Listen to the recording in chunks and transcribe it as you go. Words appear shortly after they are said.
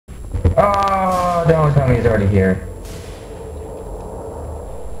Oh, don't tell me he's already here.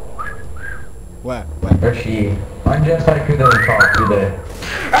 What? Or she. I'm just like who doesn't talk to the...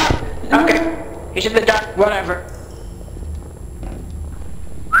 Ah! Okay. He's in the dark, whatever.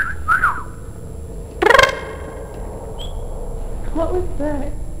 What was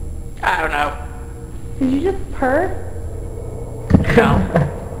that? I don't know. Did you just purr? No.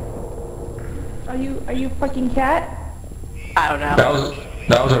 Are you a fucking cat? I don't know.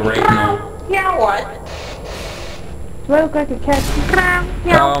 That was a rape note. Yeah, what? Do I look like a cat?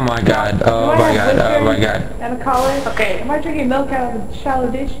 Oh my god, oh my god, oh my god. And a collar? Okay. Am I drinking milk out of a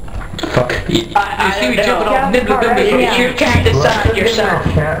shallow dish? Fuck. You see me jumping off Get out of the car right now. You can't decide yourself.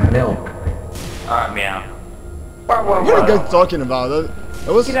 Cat milk. Alright, meow. What are you guys talking about?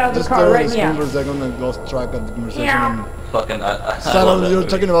 I was Get out of the just car there on right the screen now. for a second and lost track of the conversation. Yeah. And Fucking, I suddenly love that you're movie.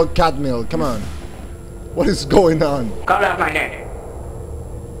 talking about cat milk. Come on. What is going on? Call out my name.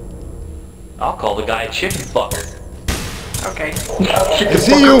 I'll call the guy a chicken fucker. Okay. I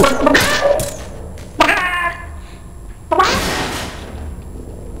see you!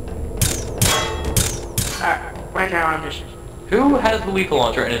 Alright, right now I'm just... Who has the lethal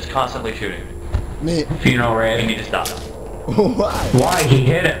launcher and is constantly shooting? Me. Funeral You red. need to stop. Why? Why? He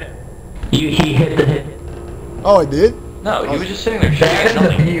hit it. He hit the hit. Oh, I did? No, he was just sitting there shooting at That's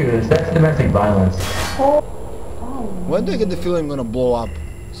nothing. abuse. That's domestic violence. Oh. When do I get the feeling I'm gonna blow up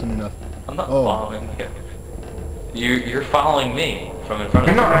soon enough? I'm not Oh. following you. You're following me from in front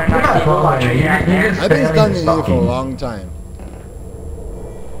of You're you. not following me. You're just I've been failing standing to here for a stop long time.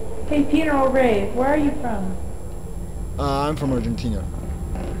 Hey, funeral rave, where are you from? I'm from Argentina.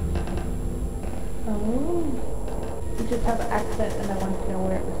 Oh. You just have an accent and I wanted to know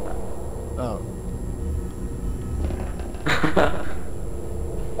where it was from. Oh.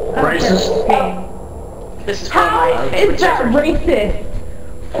 Racist. Okay. This is one of How my favorite is that servers.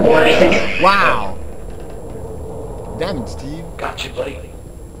 racist? Wow! Damn it, Steve. Gotcha, buddy.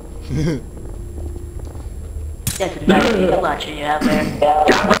 That's a nice little lunch you have there.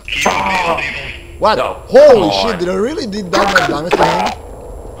 What? No. Holy Come shit, on. did I really did that much damage to him?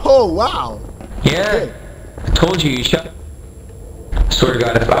 Oh, wow. Yeah. Okay. I told you, you shut. Swear to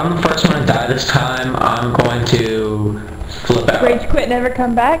God, if I'm the first one to die this time, I'm going to flip out. Rage quit, never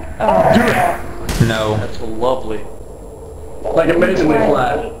come back? Oh. No. That's lovely. Like amazingly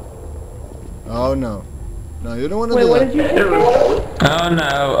flat. Oh, no. No, you don't want to Wait, do what that. did you It say? was, Oh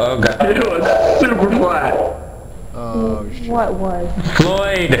no. Oh God. it was super flat. Oh, shit. What was?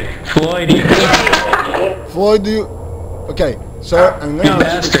 Floyd, you Floyd, do you... Okay, sir, I'm gonna You need you to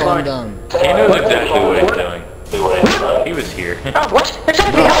bastard. calm down. He knows exactly what he's doing. He was here. Oh, what? There's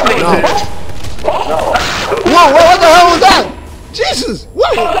something else me. No. What? Whoa, what the hell was that? Jesus!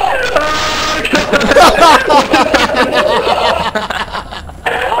 What?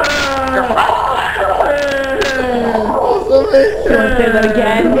 You wanna say that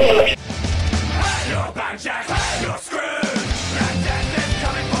again?